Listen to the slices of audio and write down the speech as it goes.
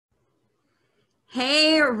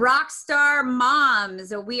Hey, Rockstar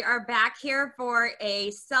Moms. We are back here for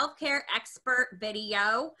a self-care expert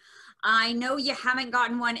video. I know you haven't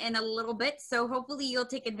gotten one in a little bit, so hopefully you'll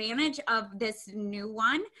take advantage of this new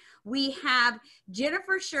one. We have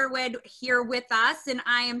Jennifer Sherwood here with us, and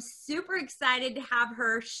I am super excited to have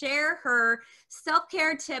her share her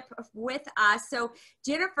self-care tip with us. So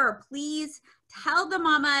Jennifer, please tell the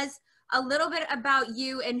mamas a little bit about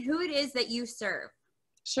you and who it is that you serve.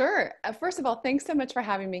 Sure. First of all, thanks so much for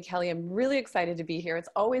having me, Kelly. I'm really excited to be here. It's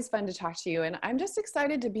always fun to talk to you. And I'm just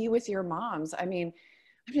excited to be with your moms. I mean,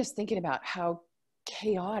 I'm just thinking about how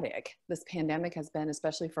chaotic this pandemic has been,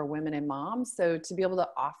 especially for women and moms. So to be able to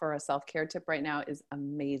offer a self-care tip right now is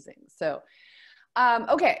amazing. So,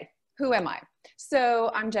 okay, who am I?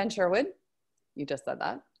 So I'm Jen Sherwood. You just said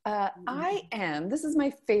that. This is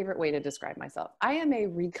my favorite way to describe myself. I am a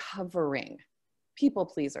recovering people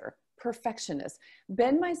pleaser, perfectionist,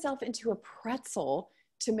 bend myself into a pretzel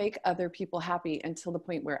to make other people happy until the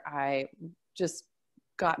point where I just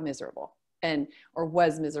got miserable or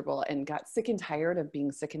was miserable and got sick and tired of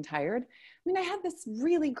being sick and tired. I mean, I had this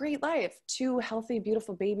really great life, 2 healthy,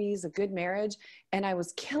 beautiful babies, a good marriage, and I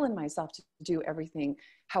was killing myself to do everything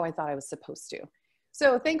how I thought I was supposed to.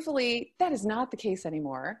 So thankfully, that is not the case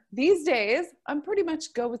anymore. These days, I'm pretty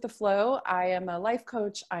much go with the flow. I am a life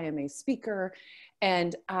coach, I am a speaker,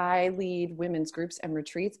 and I lead women's groups and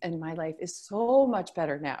retreats, and my life is so much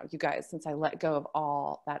better now, you guys, since I let go of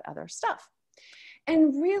all that other stuff.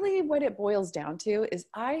 And really what it boils down to is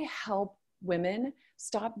I help women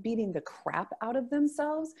stop beating the crap out of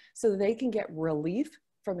themselves so they can get relief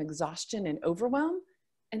from exhaustion and overwhelm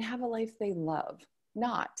and have a life they love,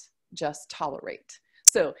 not just tolerate.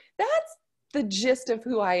 So that's the gist of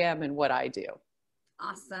who I am and what I do.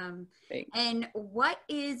 Awesome. Thanks. And what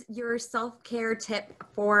is your self-care tip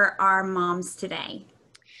for our moms today?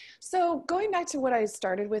 So going back to what I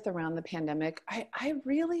started with around the pandemic, I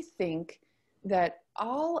really think that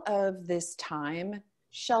all of this time,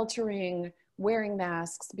 sheltering, wearing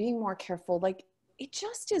masks, being more careful, like it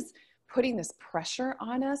just is putting this pressure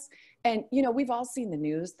on us. And, you know, we've all seen the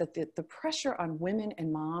news that the pressure on women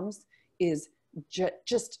and moms is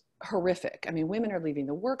just horrific. I mean, women are leaving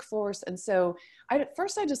the workforce. And so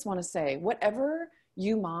first, I just want to say, whatever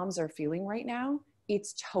you moms are feeling right now,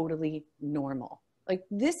 it's totally normal. Like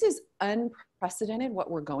this is unprecedented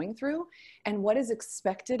what we're going through and what is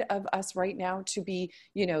expected of us right now to be,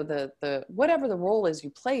 you know, the whatever the role is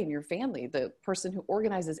you play in your family, the person who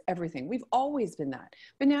organizes everything. We've always been that.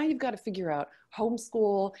 But now you've got to figure out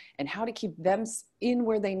homeschool and how to keep them in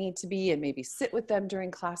where they need to be and maybe sit with them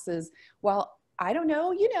during classes while I don't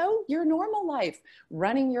know, you know, your normal life,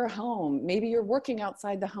 running your home, maybe you're working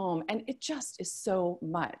outside the home, and it just is so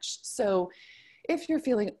much. So if you're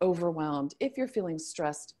feeling overwhelmed, if you're feeling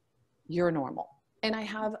stressed, you're normal. And I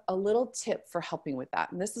have a little tip for helping with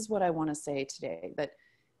that. And this is what I want to say today, that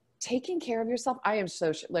taking care of yourself,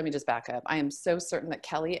 let me just back up. I am so certain that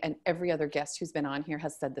Kelly and every other guest who's been on here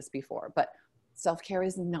has said this before, but self-care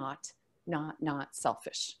is not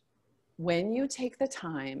selfish. When you take the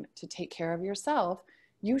time to take care of yourself,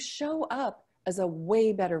 you show up as a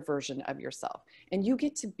way better version of yourself and you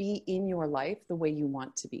get to be in your life the way you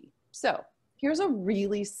want to be. So here's a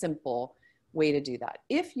really simple way to do that.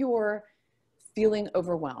 If you're feeling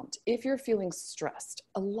overwhelmed, if you're feeling stressed,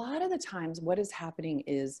 a lot of the times what is happening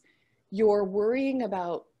is you're worrying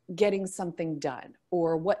about getting something done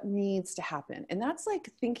or what needs to happen. And that's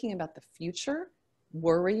like thinking about the future,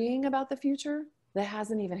 worrying about the future that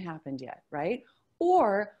hasn't even happened yet, right?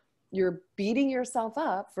 Or you're beating yourself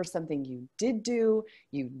up for something you did do,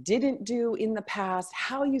 you didn't do in the past,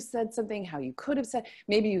 how you said something, how you could have said,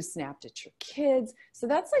 maybe you snapped at your kids. So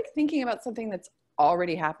that's like thinking about something that's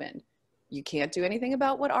already happened. You can't do anything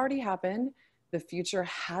about what already happened. The future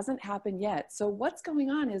hasn't happened yet. So what's going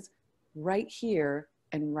on is right here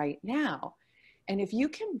and right now. And if you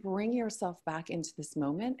can bring yourself back into this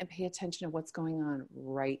moment and pay attention to what's going on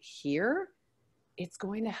right here, it's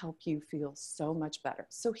going to help you feel so much better.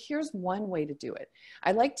 So here's one way to do it.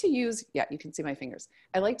 I like to use, yeah, you can see my fingers.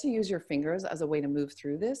 I like to use your fingers as a way to move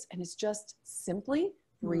through this. And it's just simply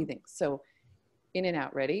breathing. So in and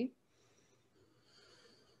out, ready?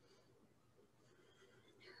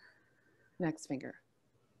 Next finger.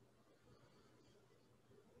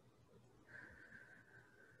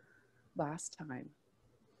 Last time.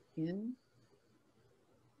 In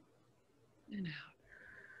and out.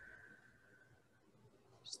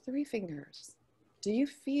 3 fingers. Do you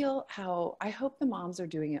feel how, I hope the moms are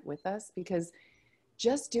doing it with us, because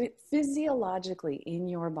just do it physiologically in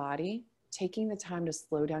your body. Taking the time to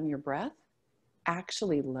slow down your breath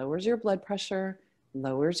actually lowers your blood pressure,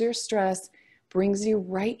 lowers your stress, brings you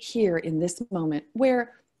right here in this moment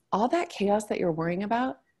where all that chaos that you're worrying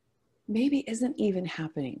about maybe isn't even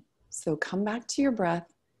happening. So come back to your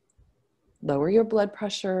breath, lower your blood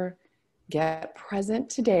pressure, get present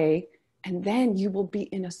today, and then you will be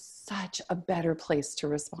in such a better place to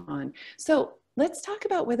respond. So let's talk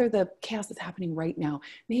about whether the chaos is happening right now.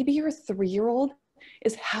 Maybe your 3-year-old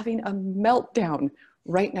is having a meltdown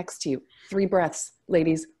right next to you. 3 breaths,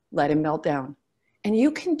 ladies, let him melt down. And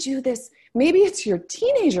you can do this. Maybe it's your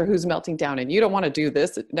teenager who's melting down and you don't want to do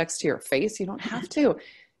this next to your face. You don't have to.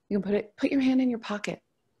 You can put your hand in your pocket,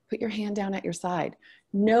 put your hand down at your side.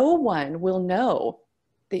 No one will know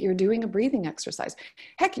that you're doing a breathing exercise.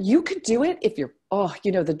 Heck, you could do it if you're,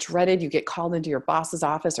 the dreaded, you get called into your boss's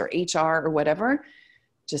office or HR or whatever.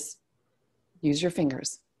 Just use your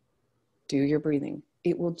fingers, do your breathing.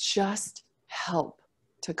 It will just help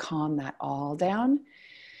to calm that all down.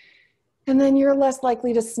 And then you're less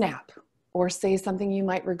likely to snap or say something you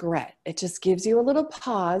might regret. It just gives you a little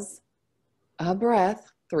pause, a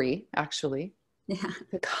breath, 3 actually,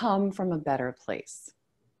 to come from a better place.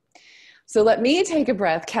 So let me take a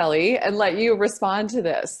breath, Kelly, and let you respond to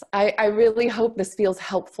this. I really hope this feels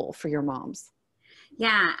helpful for your moms.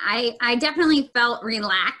 Yeah, I definitely felt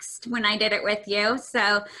relaxed when I did it with you.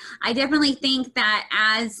 So I definitely think that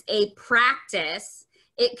as a practice,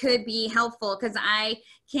 it could be helpful because I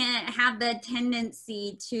can have the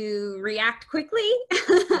tendency to react quickly.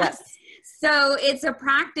 Yes. So it's a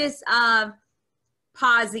practice of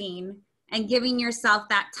pausing and giving yourself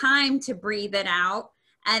that time to breathe it out,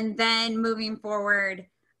 and then moving forward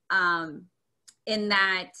in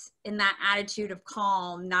that attitude of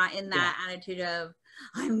calm, not in that attitude of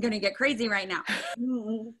I'm gonna get crazy right now.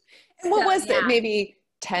 And what was it? Maybe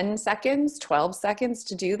 10 seconds, 12 seconds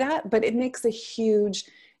to do that, but it makes a huge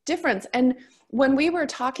difference. And when we were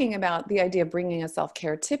talking about the idea of bringing a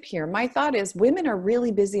self-care tip here, my thought is women are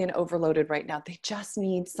really busy and overloaded right now. They just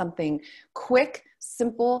need something quick,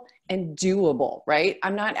 simple, and doable, right?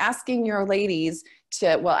 I'm not asking your ladies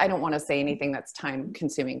to, well, I don't want to say anything that's time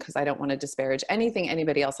consuming because I don't want to disparage anything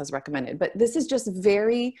anybody else has recommended, but this is just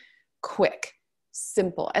very quick,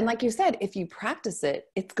 simple. And like you said, if you practice it,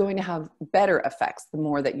 it's going to have better effects the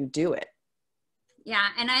more that you do it. Yeah.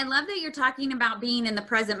 And I love that you're talking about being in the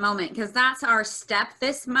present moment because that's our step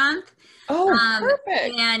this month. Oh,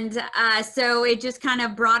 perfect. And so it just kind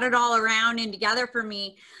of brought it all around and together for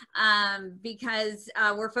me because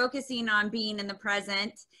we're focusing on being in the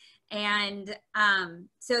present. And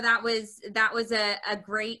so that was a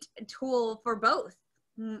great tool for both.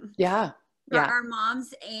 Yeah. For our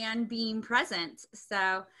moms and being present.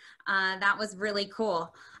 So that was really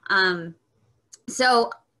cool.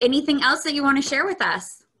 So anything else that you want to share with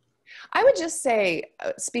us? I would just say,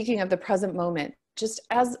 speaking of the present moment, just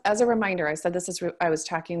as a reminder, I said this as I was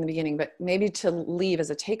talking in the beginning, but maybe to leave as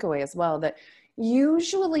a takeaway as well, that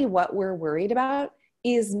usually what we're worried about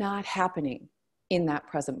is not happening in that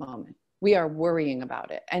present moment. We are worrying about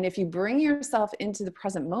it. And if you bring yourself into the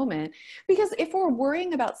present moment, because if we're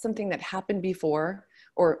worrying about something that happened before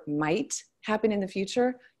or might happen in the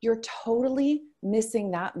future, you're totally missing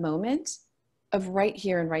that moment of right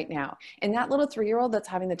here and right now. And that little 3-year-old that's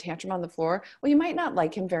having the tantrum on the floor, well, you might not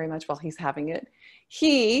like him very much while he's having it.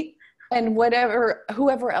 He and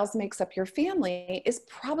whoever else makes up your family is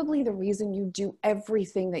probably the reason you do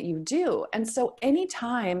everything that you do. And so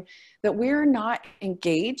anytime that we're not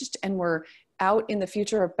engaged and we're out in the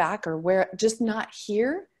future or back or we're just not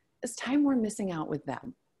here, it's time we're missing out with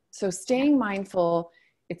them. So staying mindful,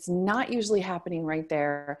 it's not usually happening right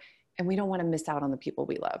there. And we don't want to miss out on the people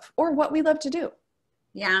we love or what we love to do.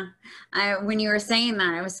 Yeah. When you were saying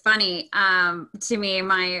that, it was funny to me.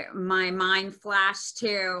 My mind flashed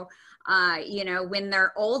to, when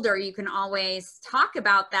they're older, you can always talk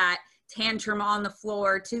about that tantrum on the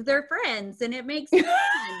floor to their friends and it makes it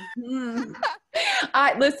fun.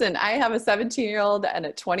 Listen, I have a 17-year-old and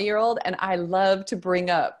a 20-year-old and I love to bring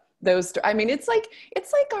up those. I mean, it's like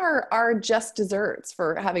our just desserts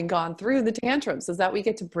for having gone through the tantrums is that we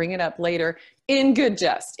get to bring it up later in good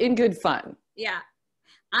jest, in good fun. Yeah.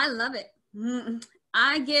 I love it.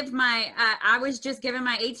 I was just giving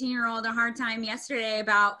my 18-year-old a hard time yesterday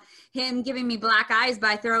about him giving me black eyes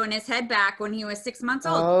by throwing his head back when he was 6 months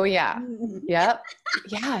old. Oh yeah. Yep.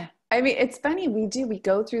 Yeah. I mean, it's funny. We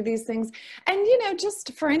go through these things and,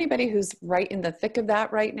 just for anybody who's right in the thick of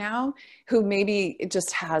that right now, who maybe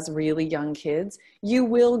just has really young kids, you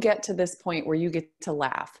will get to this point where you get to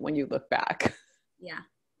laugh when you look back. Yeah,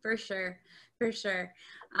 for sure. For sure.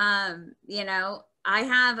 I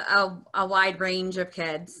have a wide range of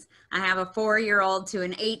kids. I have a 4-year-old to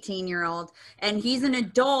an 18-year-old, and he's an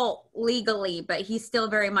adult legally, but he's still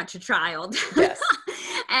very much a child. Yes.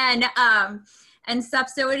 And stuff.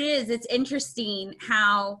 So it's interesting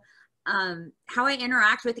how I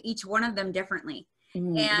interact with each one of them differently.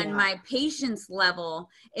 And my patience level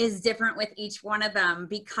is different with each one of them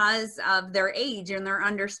because of their age and their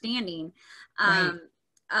understanding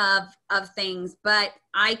of things. But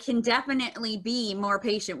I can definitely be more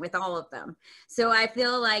patient with all of them. So I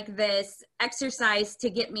feel like this exercise to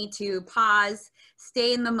get me to pause,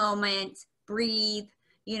 stay in the moment, breathe,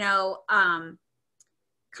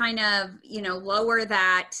 kind of, lower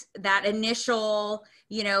that initial,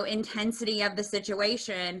 intensity of the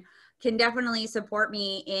situation can definitely support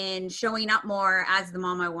me in showing up more as the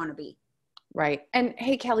mom I want to be. Right. And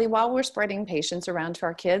hey, Kelly, while we're spreading patience around to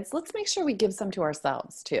our kids, let's make sure we give some to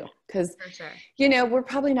ourselves too. Because, we're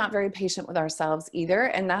probably not very patient with ourselves either.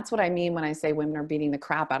 And that's what I mean when I say women are beating the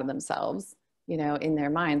crap out of themselves, in their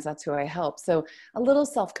minds. That's who I help. So a little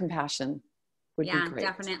self-compassion would be great.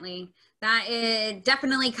 Definitely. It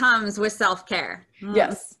definitely comes with self-care.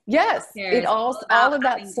 Yes. It all of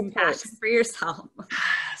that supports for yourself.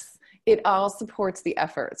 Yes. It all supports the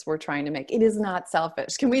efforts we're trying to make. It is not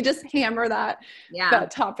selfish. Can we just hammer that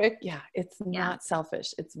topic? Yeah, it's not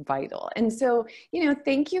selfish. It's vital. And so,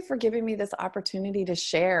 thank you for giving me this opportunity to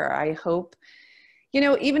share. I hope,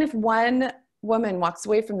 even if one woman walks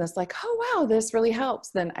away from this like, oh, wow, this really helps,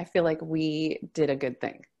 then I feel like we did a good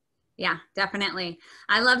thing. Yeah, definitely.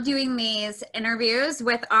 I love doing these interviews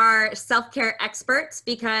with our self-care experts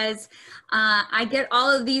because I get all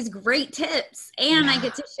of these great tips and I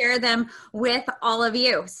get to share them with all of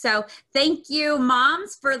you. So thank you,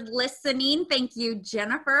 moms, for listening. Thank you,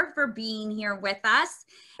 Jennifer, for being here with us.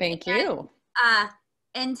 Thank you.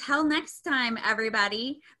 Until next time,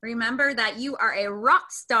 everybody, remember that you are a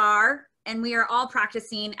rock star and we are all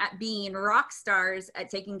practicing at being rock stars at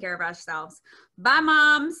taking care of ourselves. Bye,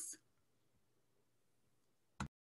 moms.